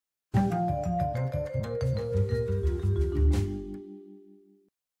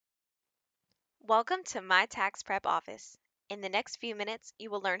Welcome to My Tax Prep Office. In the next few minutes, you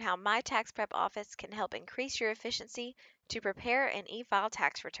will learn how My Tax Prep Office can help increase your efficiency to prepare and e-file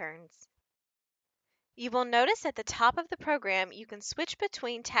tax returns. You will notice at the top of the program you can switch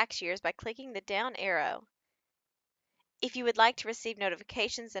between tax years by clicking the down arrow. If you would like to receive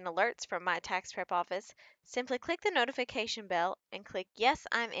notifications and alerts from My Tax Prep Office, simply click the notification bell and click Yes,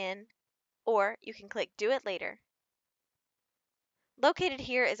 I'm in, or you can click Do it later. Located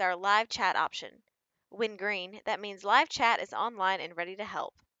here is our live chat option. When green, that means live chat is online and ready to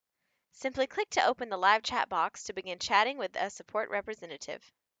help. Simply click to open the live chat box to begin chatting with a support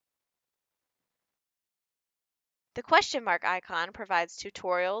representative. The question mark icon provides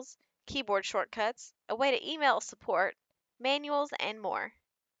tutorials, keyboard shortcuts, a way to email support, manuals, and more.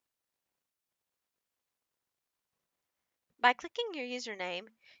 By clicking your username,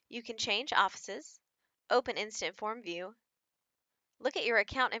 you can change offices, open Instant Form View, look at your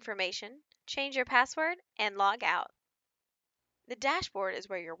account information, change your password, and log out. The dashboard is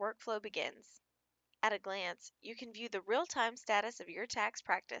where your workflow begins. At a glance, you can view the real-time status of your tax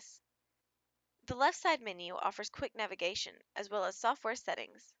practice. The left side menu offers quick navigation as well as software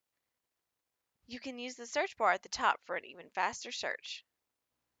settings. You can use the search bar at the top for an even faster search.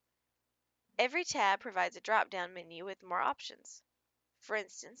 Every tab provides a drop-down menu with more options. For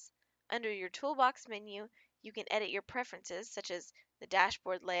instance, under your Toolbox menu, you can edit your preferences such as the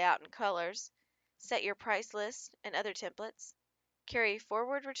dashboard layout and colors, set your price list and other templates, carry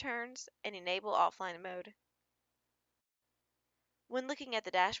forward returns, and enable offline mode. When looking at the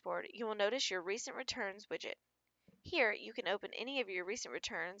dashboard, you will notice your Recent Returns widget. Here, you can open any of your recent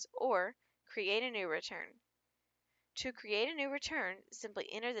returns or create a new return. To create a new return,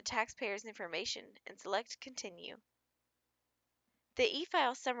 simply enter the taxpayer's information and select Continue. The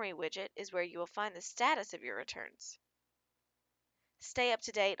e-file Summary widget is where you will find the status of your returns. Stay up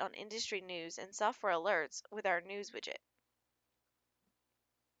to date on industry news and software alerts with our News widget.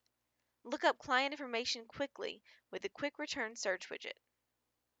 Look up client information quickly with the Quick Return Search widget.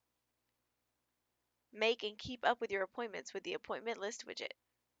 Make and keep up with your appointments with the Appointment List widget.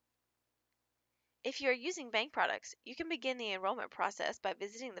 If you are using bank products, you can begin the enrollment process by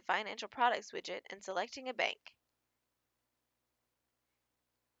visiting the Financial Products widget and selecting a bank.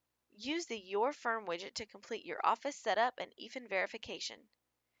 Use the Your Firm widget to complete your office setup and EFIN verification.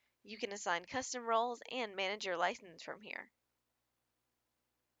 You can assign custom roles and manage your license from here.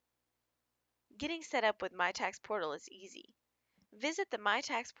 Getting set up with My Tax Portal is easy. Visit the My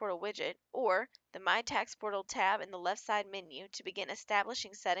Tax Portal widget or the My Tax Portal tab in the left side menu to begin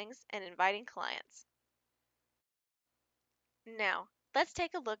establishing settings and inviting clients. Now, let's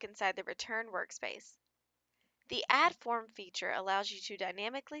take a look inside the Return workspace. The Add Form feature allows you to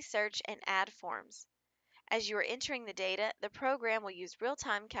dynamically search and add forms. As you are entering the data, the program will use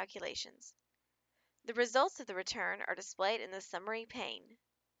real-time calculations. The results of the return are displayed in the Summary pane.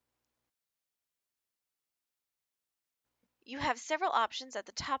 You have several options at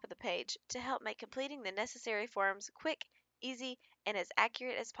the top of the page to help make completing the necessary forms quick, easy, and as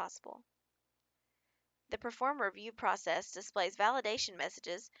accurate as possible. The Perform Review process displays validation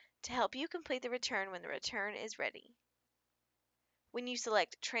messages to help you complete the return when the return is ready. When you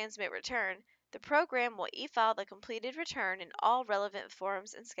select Transmit Return, the program will e-file the completed return and all relevant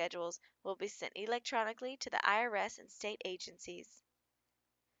forms and schedules will be sent electronically to the IRS and state agencies.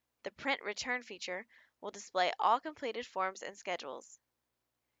 The Print Return feature will display all completed forms and schedules.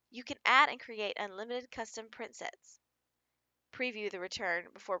 You can add and create unlimited custom print sets. Preview the return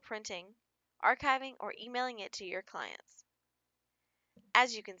before printing, archiving, or emailing it to your clients.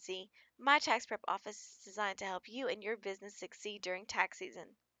 As you can see, My Tax Prep Office is designed to help you and your business succeed during tax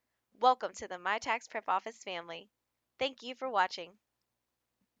season. Welcome to the My Tax Prep Office family. Thank you for watching.